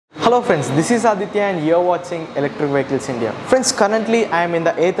Hello friends, this is Aditya and you are watching Electric Vehicles India. Friends, currently I am in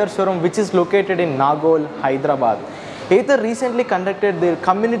the Ather showroom which is located in Nagol, Hyderabad. Ather recently conducted their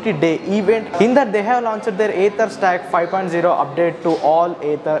Community Day event. In that they have launched their Ather Stack 5.0 update to all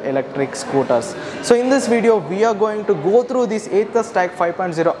Ather electric scooters. So in this video we are going to go through this Ather Stack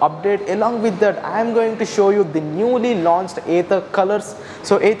 5.0 update. Along with that I am going to show you the newly launched Ather colors.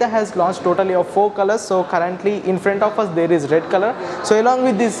 So Ather has launched totally of 4 colors. So currently in front of us there is red color. So along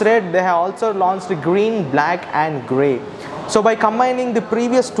with this red they have also launched green, black and grey. So by combining the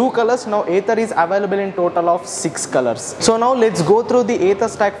previous 2 colors, now Ather is available in total of 6 colors. So now let's go through the Ather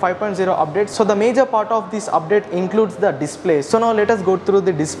Stack 5.0 update. So the major part of this update includes the display. So now let us go through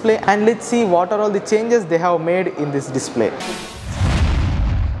the display and let's see what are all the changes they have made in this display.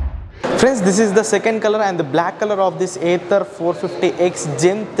 Friends, this is the second color and the black color of this Ather 450X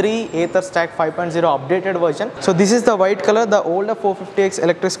Gen 3 Ather Stack 5.0 updated version. So this is the white color, the older 450X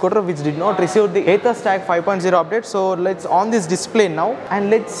electric scooter which did not receive the Ather Stack 5.0 update. So let's on this display now and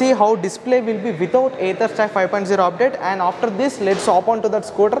let's see how display will be without Ather Stack 5.0 update, and after this let's hop on to that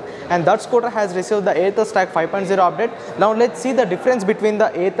scooter and that scooter has received the Ather Stack 5.0 update. Now let's see the difference between the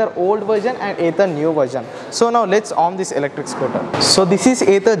Ather old version and Ather new version. So now let's on this electric scooter. So this is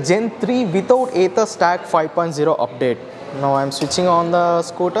Ather Gen 3 without Ather Stack 5.0 update. Now I am switching on the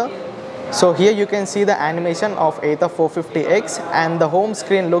scooter. So here you can see the animation of Ather 450X and the home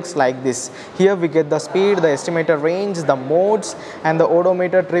screen looks like this. Here we get the speed, the estimated range, the modes and the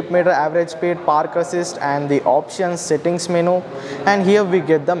odometer, trip meter, average speed, park assist and the options, settings menu, and here we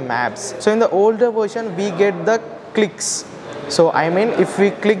get the maps. So in the older version we get the clicks. So I mean if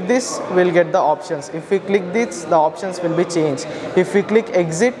we click this we'll get the options. If we click this the options will be changed. If we click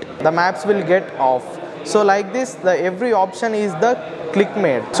exit the maps will get off. So like this the every option is the click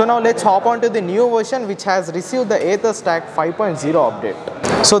made. So now let's hop on to the new version which has received the Ather Stack 5.0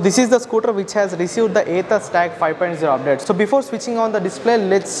 update. So this is the scooter which has received the Ather Stack 5.0 update. So before switching on the display,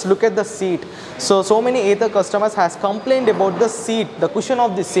 let's look at the seat. So many Ather customers has complained about the seat, the cushion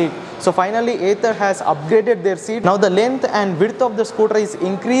of the seat. So finally Ather has upgraded their seat. Now the length and width of the scooter is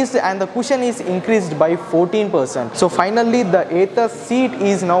increased and the cushion is increased by 14%. So finally the Ather seat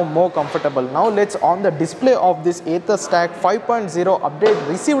is now more comfortable. Now let's on the display of this Ather Stack 5.0 update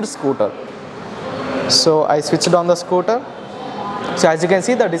received scooter. So I switched on the scooter. So as you can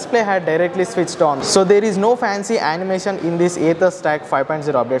see the display had directly switched on. So there is no fancy animation in this Ather Stack 5.0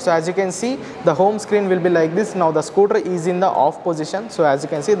 update. So as you can see the home screen will be like this. Now the scooter is in the off position. So as you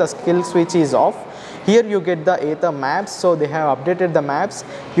can see the skill switch is off. Here you get the Ather maps. So they have updated the maps.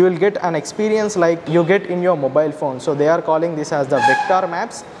 You will get an experience like you get in your mobile phone. So they are calling this as the vector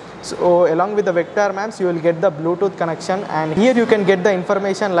maps. So along with the vector maps you will get the Bluetooth connection, and here you can get the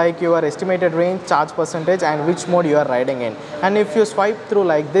information like your estimated range, charge percentage and which mode you are riding in. And if you swipe through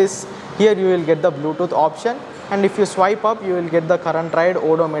like this, here you will get the Bluetooth option, and if you swipe up you will get the current ride,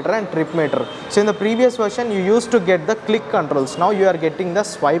 odometer and trip meter. So in the previous version you used to get the click controls, now you are getting the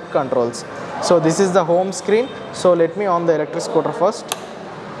swipe controls. So this is the home screen. So let me on the electric scooter first.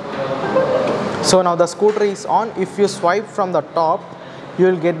 So now the scooter is on. If you swipe from the top you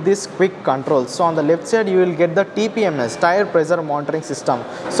will get this quick controls. So on the left side you will get the TPMS, tire pressure monitoring system.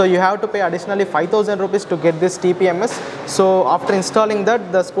 So you have to pay additionally 5,000 rupees to get this TPMS. So after installing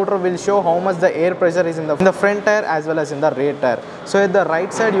that the scooter will show how much the air pressure is in the front tire as well as in the rear tire. So at the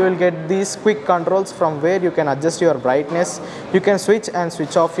right side you will get these quick controls from where you can adjust your brightness. You can switch and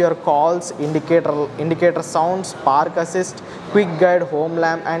switch off your calls, indicator sounds, park assist, quick guide, home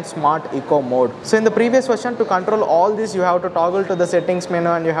lamp and smart eco mode. So in the previous version to control all this you have to toggle to the settings menu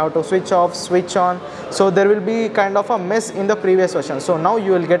and you have to switch off, switch on. So there will be kind of a mess in the previous version. So now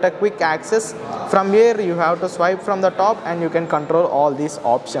you will get a quick access. From here you have to swipe from the top and you can control all these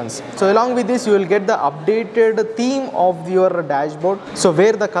options. So along with this you will get the updated theme of your dashboard. So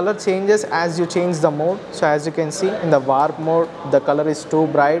where the color changes as you change the mode. So as you can see in the warp mode the color is too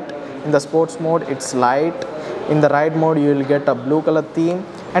bright. In the sports mode it's light. In the ride mode you will get a blue color theme,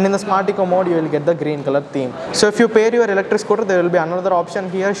 and in the smart eco mode you will get the green color theme. So if you pair your electric scooter there will be another option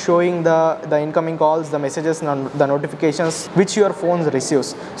here showing the incoming calls, the messages and the notifications which your phone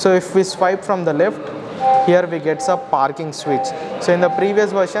receives. So if we swipe from the left, here we get a parking switch. So in the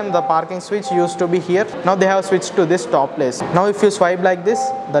previous version the parking switch used to be here. Now they have switched to this top place. Now if you swipe like this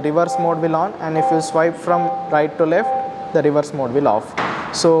the reverse mode will on, and if you swipe from right to left the reverse mode will off.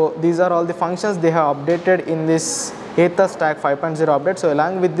 So these are all the functions they have updated in this Ather Stack 5.0 update. So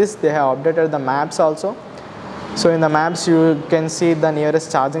along with this they have updated the maps also. So in the maps you can see the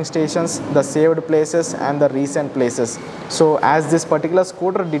nearest charging stations, the saved places and the recent places. So as this particular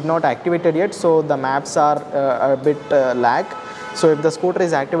scooter did not activated yet, so the maps are a bit lag. So if the scooter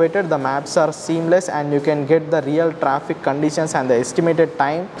is activated, the maps are seamless and you can get the real traffic conditions and the estimated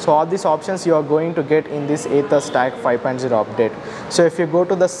time. So all these options you are going to get in this Ather Stack 5.0 update. So if you go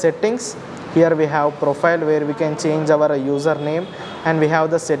to the settings, here we have profile where we can change our username, and we have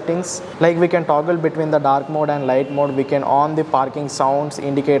the settings like we can toggle between the dark mode and light mode. We can on the parking sounds,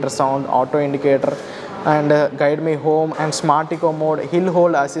 indicator sound, auto indicator, and guide me home, and smart eco mode, hill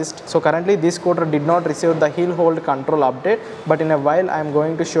hold assist. So currently this scooter did not receive the hill hold control update, but in a while I am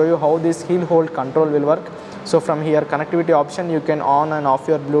going to show you how this hill hold control will work. So from here, connectivity option, you can on and off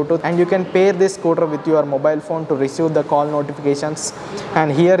your Bluetooth, and you can pair this scooter with your mobile phone to receive the call notifications,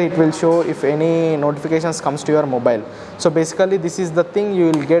 and here it will show if any notifications comes to your mobile. So basically this is the thing you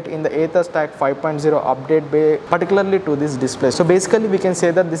will get in the Ather Stack 5.0 update, particularly to this display. So basically we can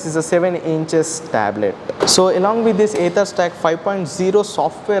say that this is a 7 inches tablet. So along with this Ather Stack 5.0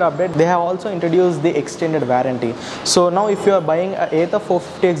 software update, they have also introduced the extended warranty. So now if you are buying a Ather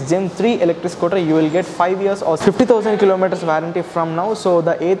 450X Gen 3 electric scooter, you will get 5 years or 50,000 kilometers warranty from now. So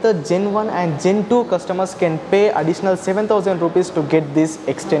the Ather Gen 1 and Gen 2 customers can pay additional 7,000 rupees to get this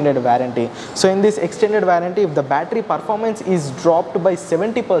extended warranty. So in this extended warranty, if the battery performance is dropped by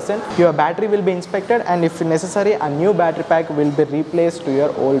 70%, your battery will be inspected, and if necessary, a new battery pack will be replaced to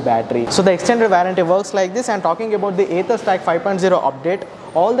your old battery. So the extended warranty works like this. And talking about the Ather Stack 5.0 update,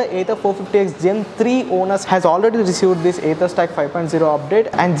 all the Ather 450X Gen 3 owners has already received this Ather Stack 5.0 update,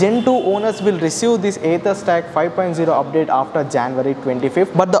 and Gen 2 owners will receive this Ather Stack 5.0 update after January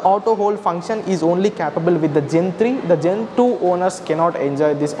 25th. But the auto hold function is only capable with the Gen 3. The Gen 2 owners cannot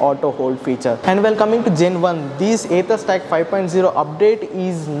enjoy this auto hold feature. And while coming to Gen 1, this Ather Stack 5.0 update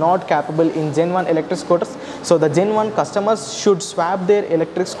is not capable in Gen 1 electric scooters. So the Gen 1 customers should swap their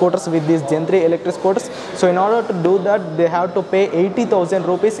electric scooters with these Gen 3 electric scooters. So in order to do that, they have to pay 80,000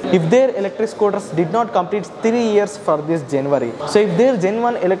 rupees if their electric scooters did not complete 3 years for this January. So if their Gen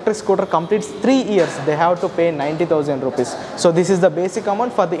 1 electric scooter completes 3 years, they have to pay 90,000 rupees. So this is the basic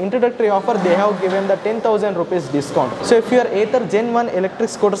amount. For the introductory offer, they have given the 10,000 rupees discount. So if your Ather Gen 1 electric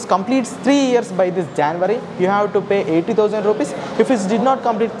scooters completes 3 years by this January, you have to pay 80,000 rupees. If it did not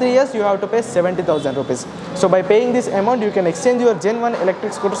complete 3 years, you have to pay 70,000 rupees. So by paying this amount, you can exchange your Gen 1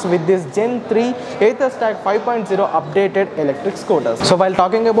 electric scooters with this Gen 3 Ather Stack 5.0 updated electric scooters. So while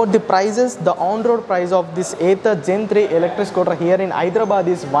talking about the prices, the on-road price of this Ather Gen 3 electric scooter here in Hyderabad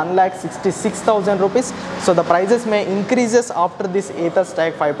is 1,66,000 rupees. So the prices may increases after this Ather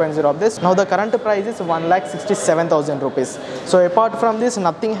Stack 5.0 of this. Now the current price is 1,67,000 rupees. So apart from this,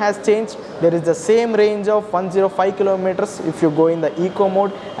 nothing has changed. There is the same range of 105 kilometers if you go in the eco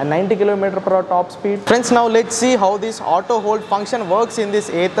mode, and 90 km/h top speed. Friends, now let's see how this auto hold function works in this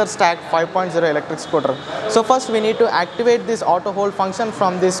Ather Stack 5.0 electric scooter. So first we need to activate this auto hold function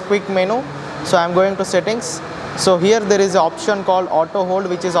from this quick menu. So I'm going to settings. So here there is an option called auto hold,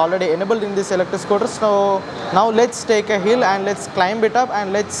 which is already enabled in this electric scooter. So now let's take a hill and let's climb it up,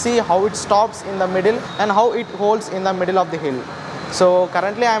 and let's see how it stops in the middle and how it holds in the middle of the hill. So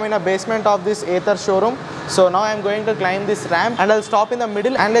currently I am in a basement of this Ather showroom. So now I am going to climb this ramp and I'll stop in the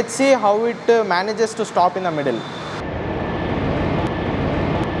middle, and let's see how it manages to stop in the middle.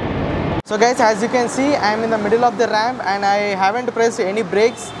 So guys, as you can see, I am in the middle of the ramp and I haven't pressed any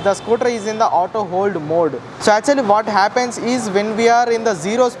brakes. The scooter is in the auto hold mode. So actually what happens is, when we are in the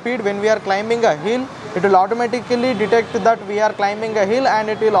 0 speed, when we are climbing a hill, it will automatically detect that we are climbing a hill and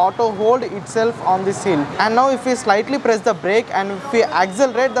it will auto hold itself on this hill. And now if we slightly press the brake and if we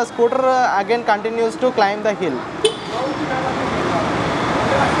accelerate, the scooter again continues to climb the hill.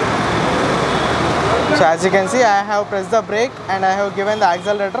 So as you can see, I have pressed the brake and I have given the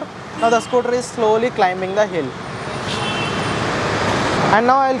accelerator. Now the scooter is slowly climbing the hill. And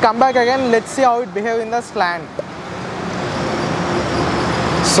now I will come back again. Let's see how it behaves in the slant.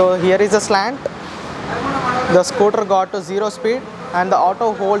 So here is the slant. The scooter got to 0 speed and the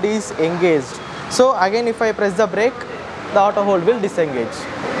auto hold is engaged. So again, if I press the brake, the auto hold will disengage.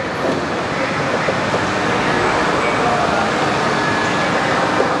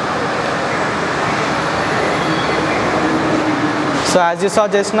 So as you saw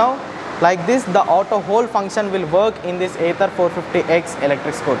just now, like this, the auto hold function will work in this Ather 450X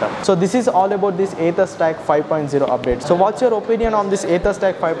electric scooter. So this is all about this Ather Stack 5.0 update. So what's your opinion on this Ather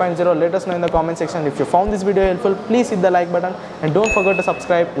Stack 5.0? Let us know in the comment section. If you found this video helpful, please hit the like button and don't forget to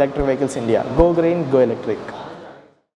subscribe. Electric Vehicles India. Go green, go electric.